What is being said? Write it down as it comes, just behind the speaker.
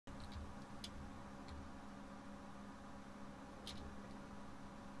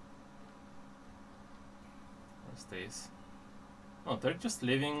stays. Oh, they're just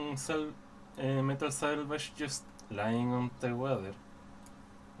leaving metal salvage just lying on the water.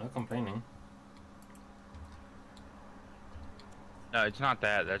 Not complaining. No, it's not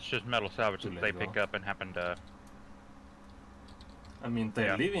that. That's just metal salvage that they pick up and happen to... I mean,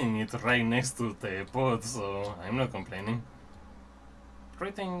 they're leaving it right next to the pod, so I'm not complaining.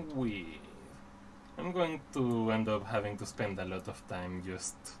 Rating with... I'm going to end up having to spend a lot of time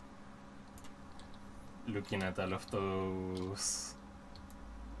just looking at all of those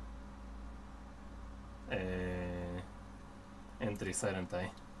entries, aren't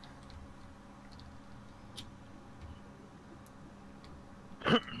I?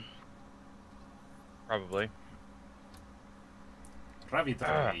 Probably. Rabbit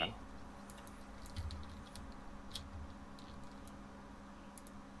Ray.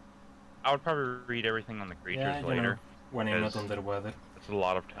 I would probably read everything on the creatures later. When I'm not underwater. It's a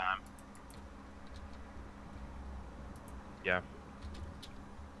lot of time. Yeah.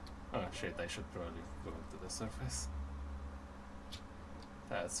 Oh shit, I should probably go to the surface.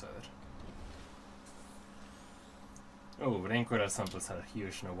 That's better. Oh, brain coral samples are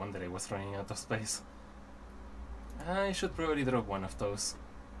huge, no wonder I was running out of space. I should probably drop one of those.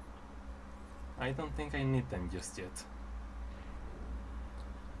 I don't think I need them just yet.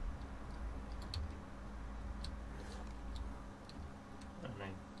 And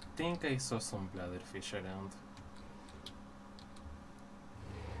I think I saw some bladderfish around.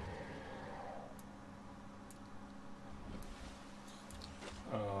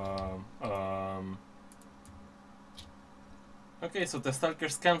 Okay, so the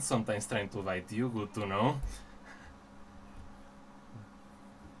stalkers can sometimes try to bite you, good to know.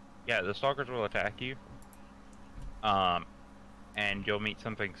 Yeah, the stalkers will attack you. And you'll meet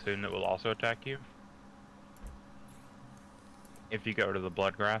something soon that will also attack you. If you go to the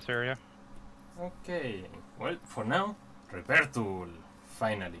bloodgrass area. Okay, well, for now, repair tool,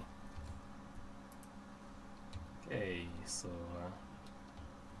 finally. Okay, so...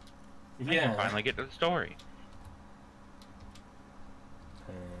 yeah. Finally get to the story.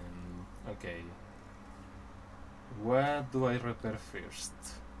 Okay. What do I repair first?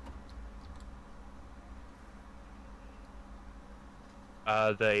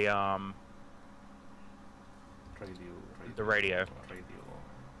 The radio.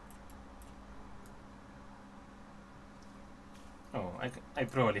 Oh, I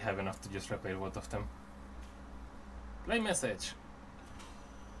probably have enough to just repair both of them. Play message.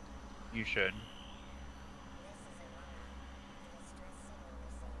 You should.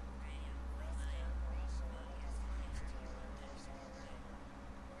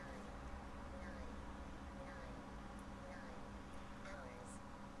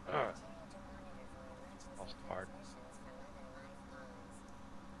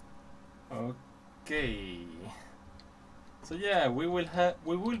 Okay. So yeah, we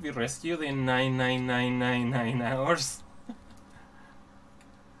will be rescued in 99999 hours.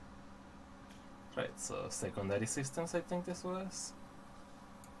 Right, so secondary systems, I think this was.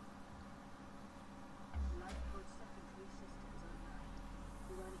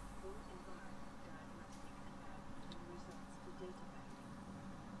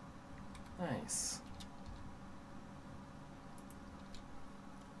 Nice.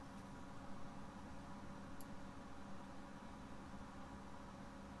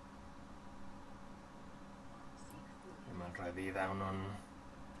 I'm already down on,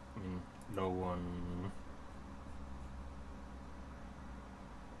 low on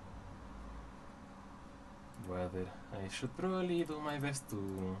weather. I should probably do my best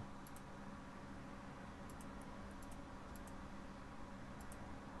to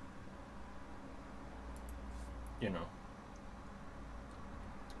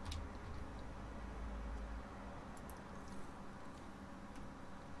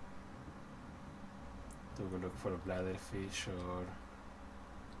to go look for a bladderfish, or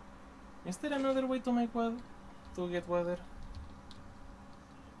is there another way to make weather, to get weather?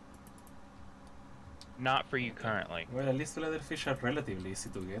 Not for you currently. Well, at least bladderfish are relatively easy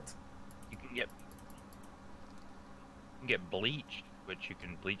to get. You can get bleached, which you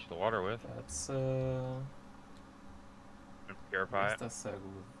can bleach the water with. That's purify it. That's a good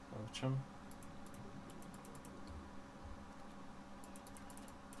option.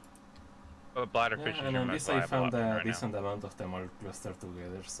 But bladderfish is and your at most least I viable found option a right decent amount of them all clustered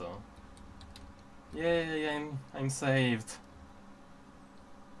together, so yeah, I'm saved.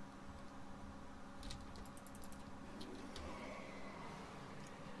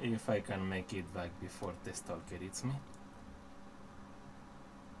 If I can make it back before the stalker eats me.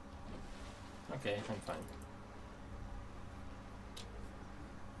 Okay, I'm fine.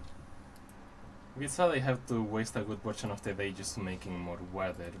 We thought I have to waste a good portion of the day just making more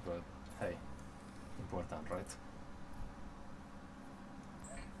weather, but hey, important, right?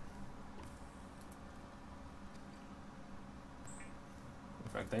 In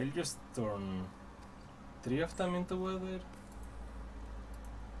fact, I'll just turn 3 of them into weather.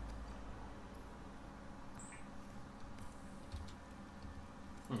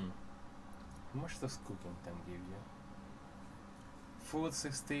 How much does cooking time give you? Food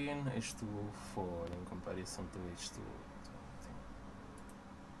 16, H2 4 in comparison to H2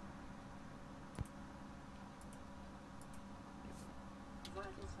 20.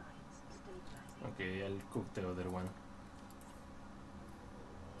 Okay, I'll cook the other one.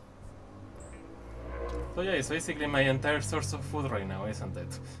 So yeah, it's basically my entire source of food right now, isn't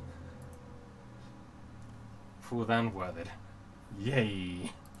it? Food and weather.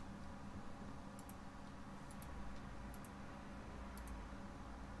 Yay!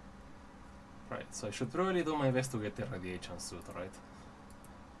 Right, so I should probably do my best to get the radiation suit, right?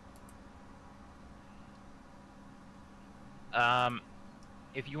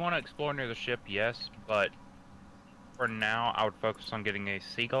 If you want to explore near the ship, yes, but for now, I would focus on getting a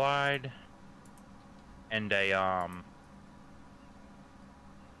sea glide and a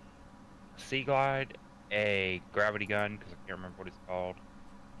gravity gun, because I can't remember what it's called,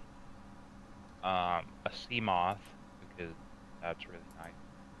 a sea moth, because that's really nice.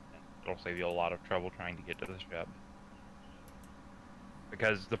 It'll save you a lot of trouble trying to get to the ship.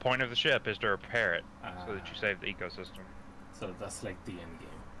 Because the point of the ship is to repair it, so that you save the ecosystem. So that's like the end game.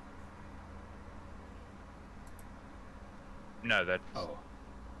 No, that's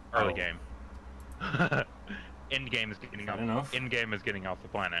early game. End game is getting off. End game is getting off the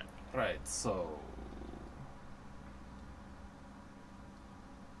planet. Right, so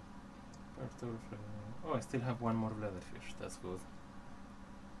oh, I still have one more bladderfish. That's good.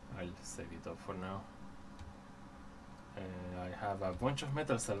 I'll save it up for now. I have a bunch of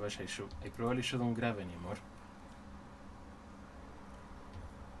metal salvage. I probably shouldn't grab anymore.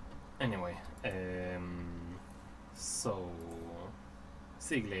 Anyway, so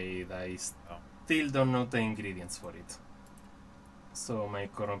sea glade, I still don't know the ingredients for it. So my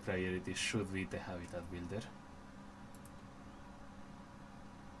current priority should be the habitat builder.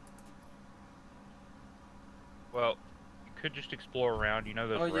 Well, you could just explore around. You know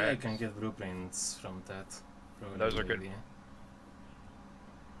those wrecks? Yeah, I can get blueprints from that. Probably those are good.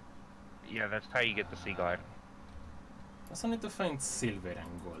 Yeah, that's how you get the sea glide. I also need to find silver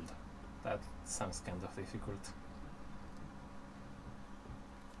and gold. That sounds kind of difficult.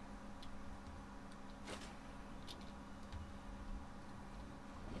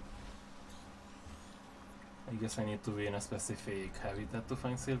 I guess I need to be in a specific habitat to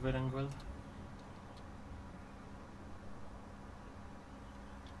find silver and gold.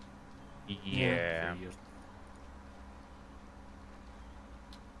 Yeah.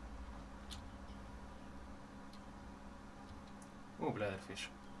 Oh, bladderfish.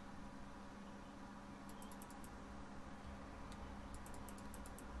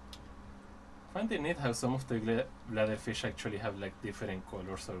 I find it neat how some of the bladderfish actually have like different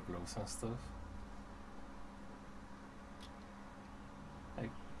colors or glows and stuff. Like,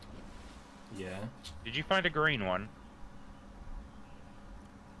 yeah. Did you find a green one?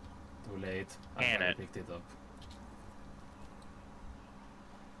 Too late. I picked it up.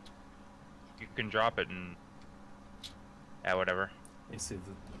 You can drop it and yeah, whatever. Is it?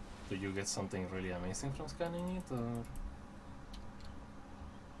 Do you get something really amazing from scanning it, or?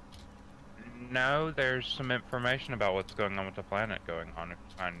 No, there's some information about what's going on with the planet going on.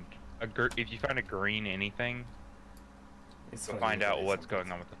 If you find a green anything, you'll find out what's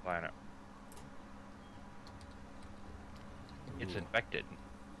going on with the planet. Ooh. It's infected.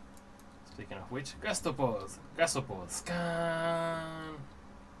 Speaking of which, gasopods, scan.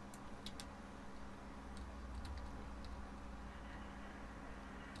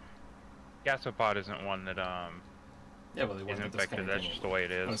 Gasopod isn't one that yeah, but is infected. That's just the way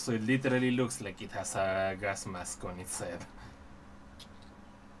it is. Also, it literally looks like it has a gas mask on its head.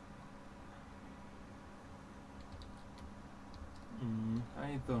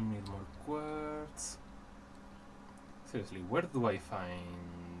 I don't need more quartz. Seriously, where do I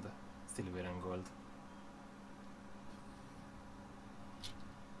find silver and gold?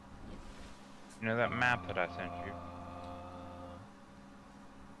 You know that map that I sent you?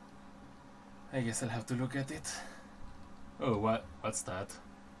 I guess I'll have to look at it. Oh, what's that?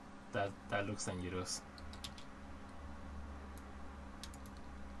 That looks dangerous.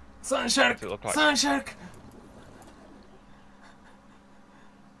 Sun shark! Like? Sun shark!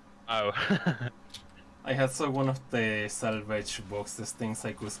 Oh. I had saw one of the salvage boxes things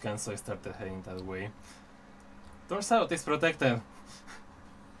I could scan, so I started heading that way. Turns out it's protected.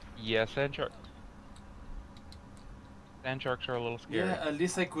 Yes, sand sharks. Sand sharks are a little scary. Yeah, at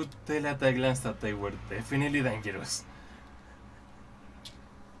least I could tell at a glance that they were definitely dangerous.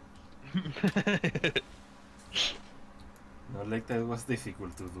 Not like that was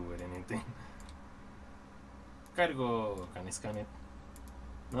difficult to do or anything. Cargo, can I scan it?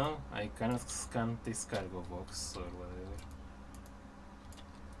 No, I cannot scan this cargo box or whatever.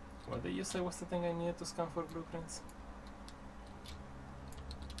 What did you say was the thing I needed to scan for blueprints?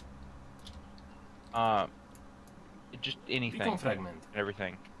 Just anything. Beacon fragment.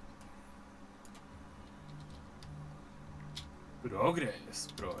 Everything. Progress,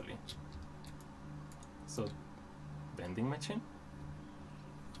 probably. So, vending machine?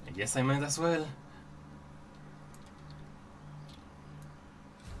 I guess I might as well.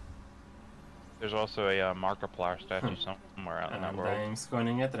 There's also a Markiplier statue somewhere out in that And world. I'm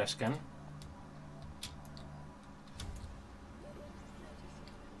scanning a trash can.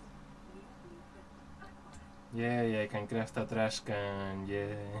 Yeah, I can craft a trash can,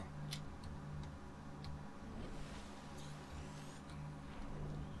 yeah.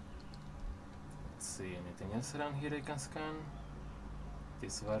 Let's see, anything else around here I can scan?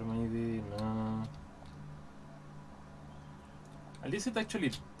 This bar maybe, no. At least it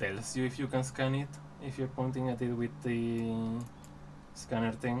actually tells you if you can scan it, if you're pointing at it with the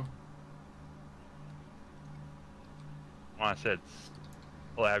scanner thing. Well, I said,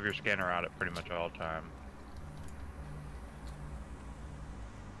 well, have your scanner out at pretty much all time.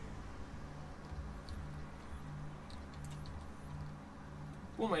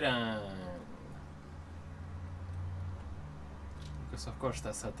 Boomerang! Because of course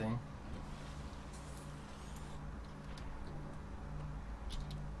that's a thing.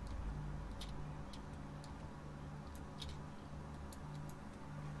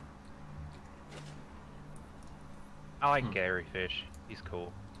 I like Gary Fish. He's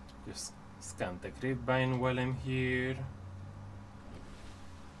cool. Just scan the grapevine while I'm here.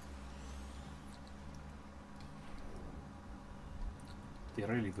 They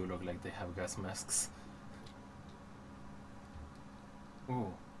really do look like they have gas masks.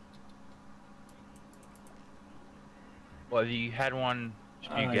 Ooh. Well, you had one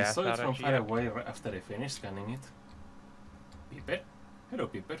spew I gas saw it out from at you far yet? away after I finished scanning it. Piper? Hello,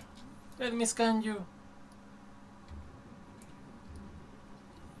 Piper. Let me scan you.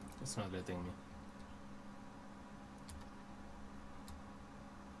 It's not letting me.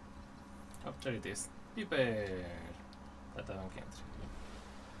 Oh, there it is. Piper! Data bank entry.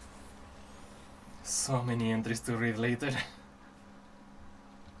 So many entries to read later.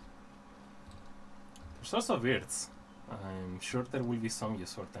 There's also birds. I'm sure there will be some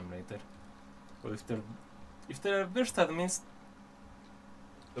use for them later. But if there are birds, that means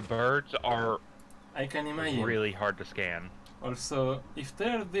The birds are I can imagine. really hard to scan. Also, if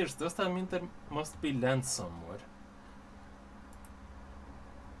there are birds, does that mean there must be land somewhere?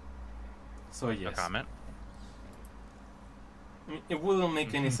 So yes. A comment? It wouldn't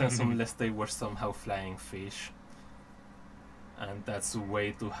make any sense unless they were somehow flying fish. And that's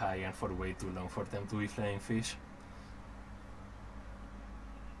way too high and for way too long for them to be flying fish.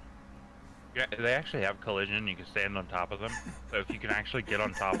 Yeah, they actually have collision. You can stand on top of them. So if you can actually get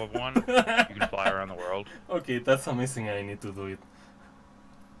on top of one, you can fly around the world. Okay, that's amazing. I need to do it.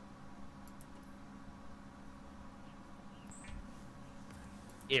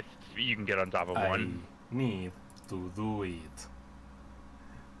 If you can get on top of I one. need to do it.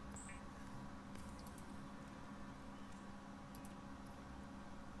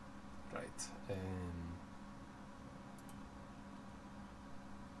 Right.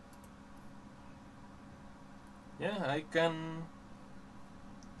 Yeah, I can.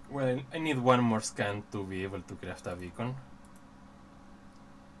 Well, I need one more scan to be able to craft a beacon.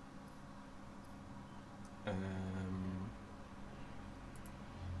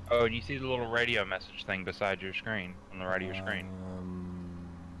 Oh, and you see the little radio message thing beside your screen, on the right of your screen.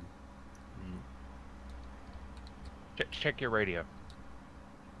 Check your radio.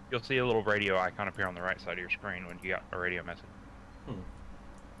 You'll see a little radio icon appear on the right side of your screen when you got a radio message.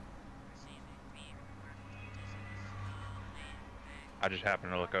 I just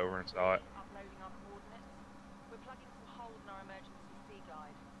happened to look over and saw it. Uploading our coordinates. We're plugging some holes in our emergency sea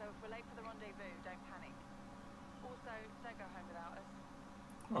guide, so if we're late for the rendezvous, don't panic. Also, don't go home without us.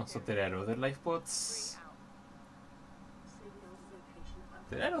 Oh, so there are other life pods.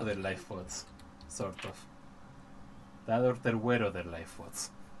 There are other life pods, sort of. That or there were other life pods.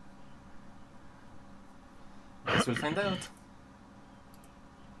 Guess we'll find out.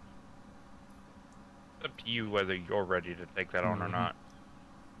 to you whether you're ready to take that on or not.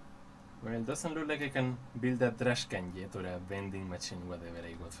 Well, it doesn't look like I can build a trash can yet, or a vending machine, whatever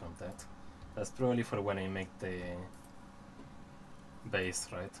I got from that. That's probably for when I make the base,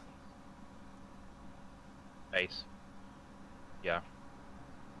 right? Base. Yeah.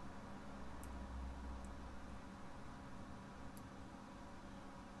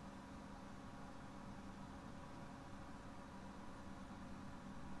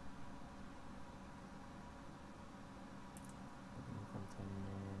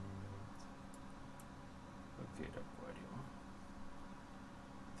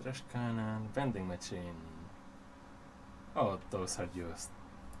 Trash cannon, vending machine. Oh, those are just...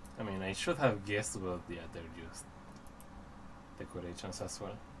 I mean, I should have guessed, but yeah, they're just decorations as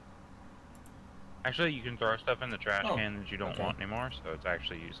well. Actually, you can throw stuff in the trash can that you don't want anymore, so it's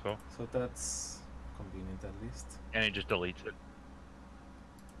actually useful. So that's convenient at least. And it just deletes it.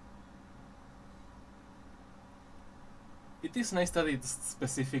 It is nice that it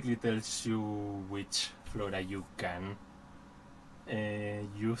specifically tells you which flora you can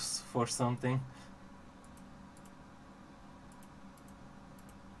use for something.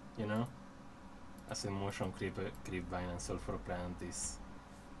 You know? As a mushroom, creepvine, and sulfur plant is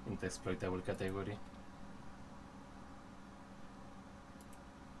in the exploitable category.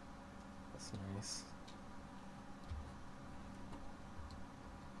 That's nice.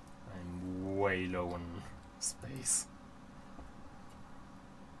 I'm way low on space.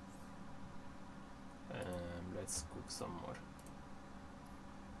 Let's cook some more.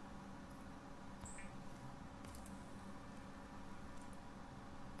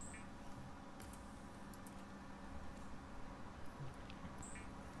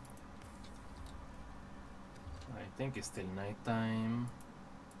 I think it's still nighttime.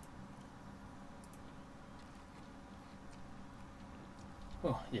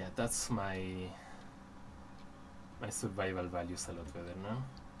 Oh yeah, that's my survival values a lot better now.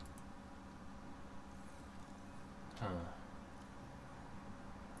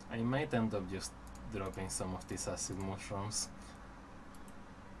 I might end up just dropping some of these acid mushrooms.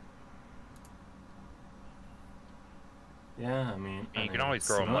 Yeah, I mean, you can always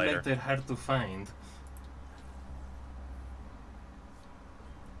grow them later. It's not like they're hard to find.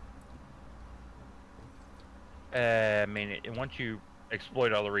 I mean, once you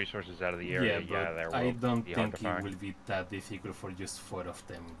exploit all the resources out of the area, yeah, there will I don't be hard think to it find. will be that difficult for just 4 of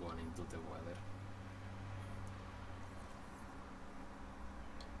them going into the water.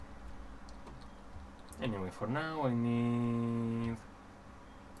 Anyway, for now I need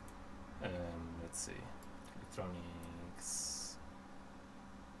let's see, electronics,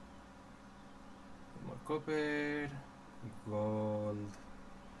 more copper, gold,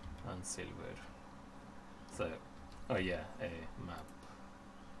 and silver. So, oh yeah, a map.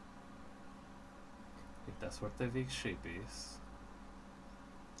 If that's where the big ship is,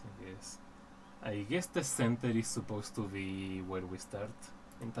 I guess the center is supposed to be where we start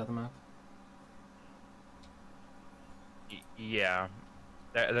in that map. Yeah,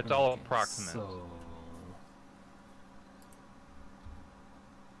 that's all approximate. So,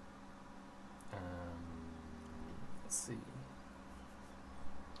 let's see.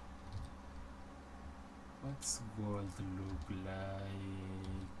 What's gold look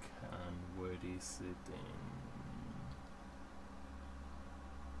like, and where is it in?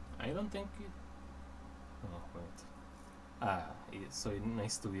 I don't think it. Oh wait. So it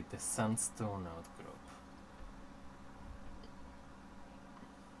needs to be the sandstone outcrop.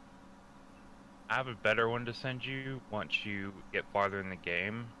 I have a better one to send you once you get farther in the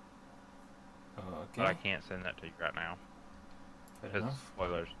game. Okay. But I can't send that to you right now. Fair enough.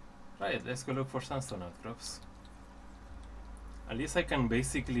 Spoilers. Right, let's go look for sandstone outcrops. At least I can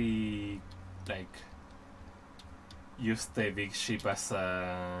basically, like, use the big ship as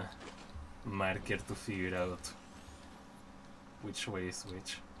a marker to figure out which way is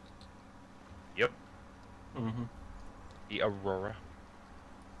which. Yep. The Aurora.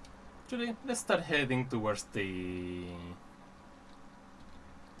 Actually, let's start heading towards the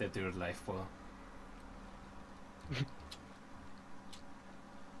third life pod. I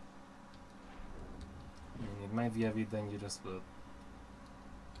mean, it might be a bit dangerous, but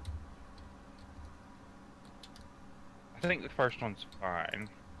I think the first one's fine.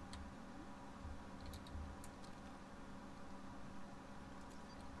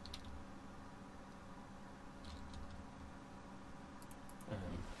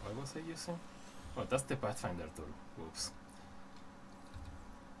 what was I using? Oh, that's the Pathfinder tool. Whoops.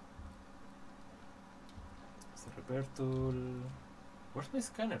 It's the repair tool. Where's my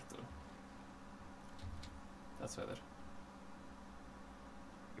scanner tool? That's better.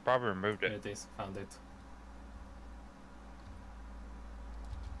 You probably removed There it. it is. Found it.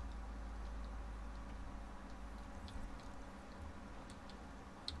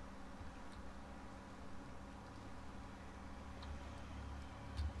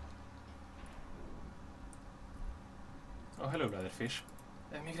 Oh, hello, bladderfish.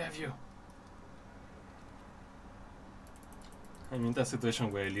 Let me grab you. I'm in that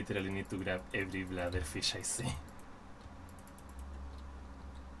situation where I literally need to grab every bladderfish I see.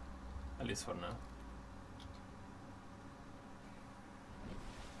 At least for now.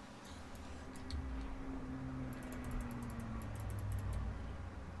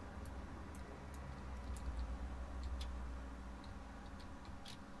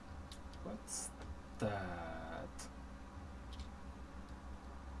 What's that?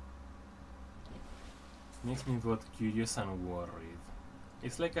 Makes me both curious and worried.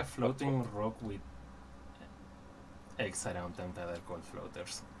 It's like a floating rock with eggs around them that are called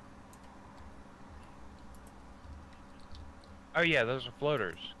floaters. Oh yeah, those are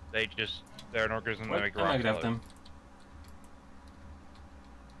floaters. They're an organism that make I'm rocks gonna grab float. them.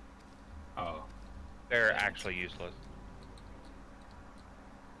 Oh. They're actually useless.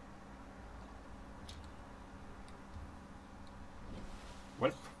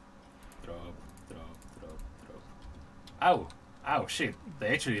 Welp. Drop, drop, drop, drop. Ow! Ow, shit. They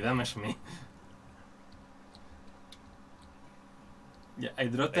actually damaged me. Yeah, I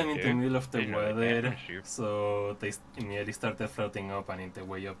dropped them into the middle of the They really water, damaged you. so they immediately started floating up, and in the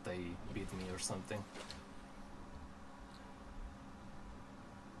way up they beat me or something.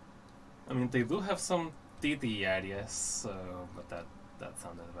 I mean, they do have some teethy areas, but that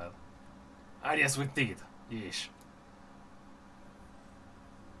sounded bad. Areas with teeth, yeesh.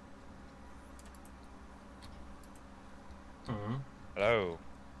 Mm-hmm. Hello.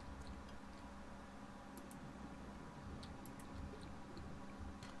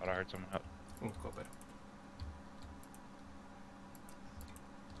 Thought I heard someone up. Ooh, copper.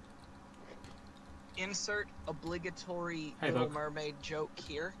 Insert obligatory Hey, Little Doc. Mermaid joke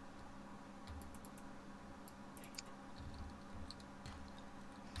here.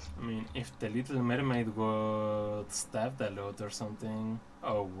 I mean, if the Little Mermaid got stabbed a lot or something...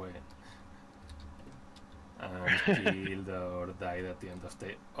 Oh, wait. And killed or died at the end of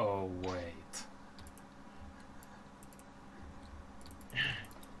the... Oh, wait.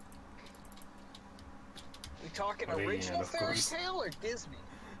 We talking Original, original of fairy course. tale or Disney?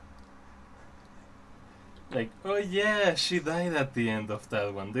 Like, oh yeah, she died at the end of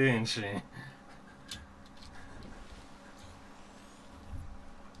that one, didn't she?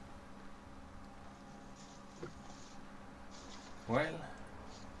 Well,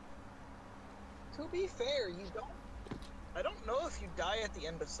 To be fair, you don't. I don't know if you die at the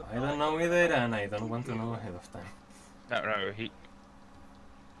end of I don't know Subnautica. either, and I don't want to know ahead of time. No,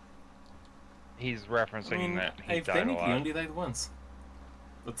 he's referencing I mean, that he I've died a technically lot. only died once.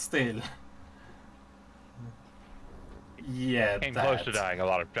 But still. Yeah, Came that. close to dying a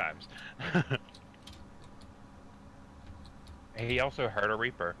lot of times. He also heard a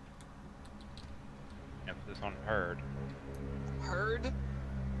reaper. Emphasis on heard. Heard?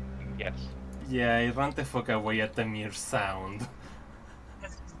 Yes. Yeah, I ran the fuck away at the mere sound.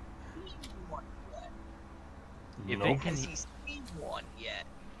 Has he seen one yet? If Nope. it can, Has he seen one yet?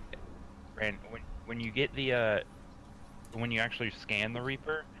 and when you get the when you actually scan the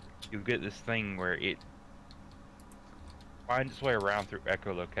reaper, you get this thing where it finds its way around through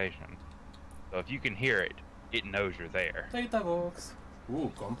echolocation. So if you can hear it, it knows you're there. Data box.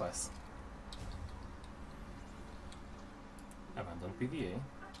 Ooh, compass. Abandoned PDA.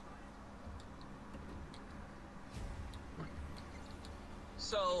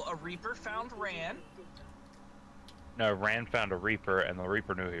 So a Reaper found Ran. No, Rand found a reaper, and the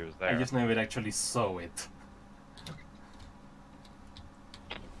reaper knew he was there. I just never actually saw it.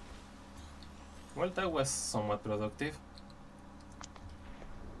 Well, that was somewhat productive.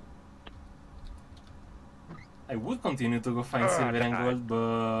 I would continue to go find silver and gold,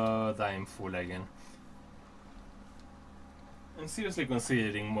 but I'm full again. I'm seriously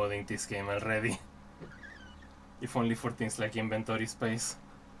considering modding this game already. If only for things like inventory space.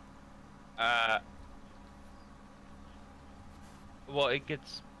 Well, it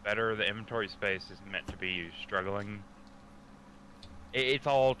gets better. The inventory space is meant to be you struggling. It's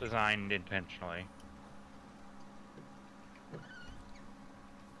all designed intentionally.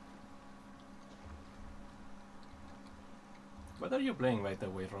 What are you playing right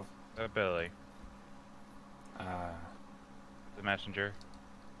away, Rob? Billy, Ah, the messenger.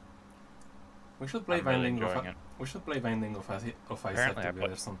 we should play I'm really Binding of enjoying it. We should play Binding of Isaac Apparently I together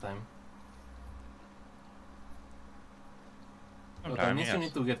play- sometime. But that Sometime, means you yes.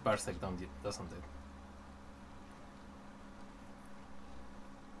 need to get Parsec done, doesn't it?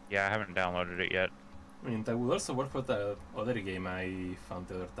 Yeah, I haven't downloaded it yet. I mean, that would also work for the other game I found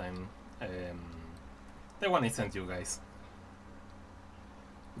the other time. The one I sent you guys.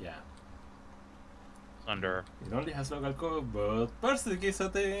 Yeah. Under. It only has local code, but Parsec is a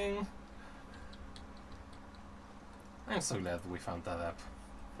thing. I'm so glad we found that app.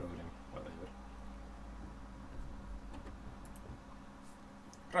 Problem, whatever.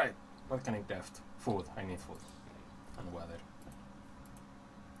 Right, what can I craft? Food, I need food. And water.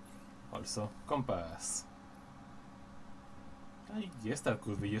 Also, compass. I guess that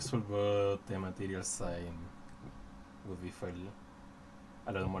could be useful, but the material sign would be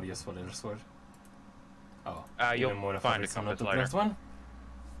a lot more useful elsewhere. Oh, you'll even more of find a a reason not compass to later. craft one.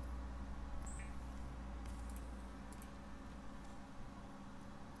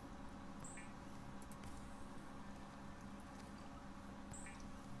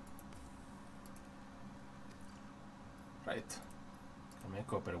 Right. Can make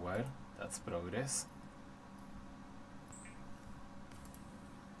copper wire. That's progress.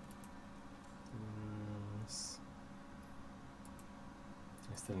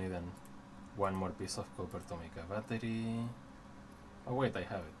 I still need one more piece of copper to make a battery. Oh wait, I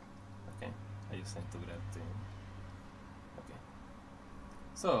have it. Okay, I just need to grab the... Okay.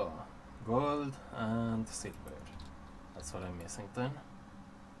 So, gold and silver. That's what I'm missing then.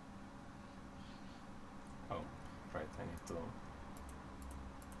 Oh, right, I need to...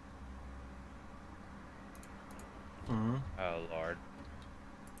 Oh lord.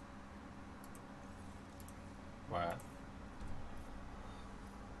 What?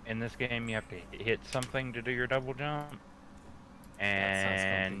 In this game, you have to hit something to do your double jump. That sounds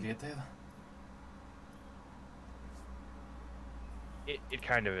And complicated. it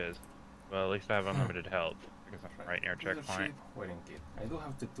kind of is. Well, at least I have unlimited health because I'm right near a checkpoint. Leadership, wearing kit. I do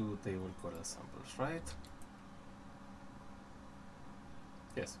have the 2 table coral samples, right?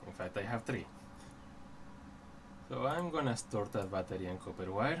 Yes, in fact I have 3. So I'm gonna store that battery and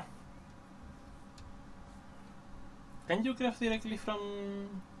copper wire. Can you craft directly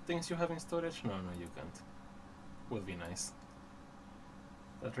from things you have in storage? No, you can't. Would be nice.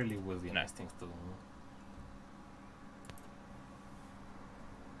 That really would be a nice thing to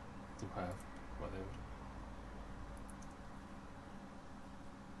have, whatever.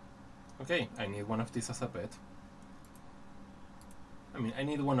 Okay, I need one of these as a pet. I mean, I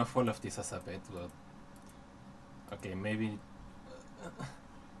need one of all of these as a pet, but... Okay, maybe...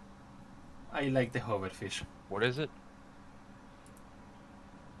 I like the hoverfish. What is it?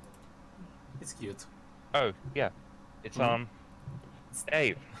 It's cute. Oh, yeah. It's, it's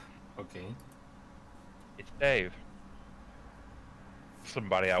Dave. Okay. It's Dave.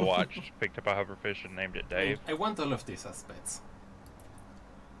 Somebody I watched picked up a hoverfish and named it Dave. I want all of these as pets.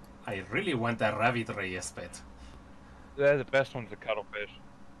 I really want a rabbit ray as pet. They're the best ones, the cuttlefish.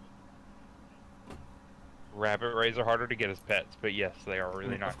 Rabbit rays are harder to get as pets, but yes, they are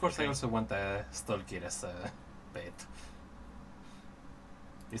really nice. Of course, I also want a stalker as a pet.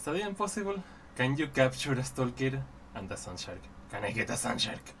 Is that even possible? Can you capture a stalker and a sun shark? Can I get a sun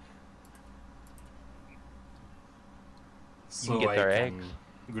shark? So get their I can eggs.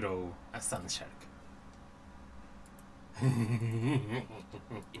 grow a sun shark.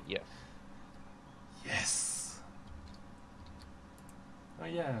 Yes. Yes. Oh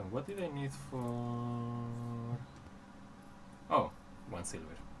yeah, what did I need for... Oh, 1 silver.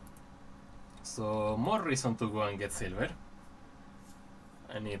 So, more reason to go and get silver.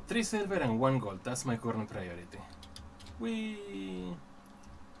 I need 3 silver and 1 gold. That's my current priority. Main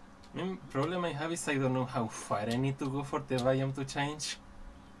problem I have is I don't know how far I need to go for the biome to change.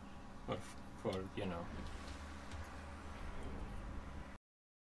 Or for, you know,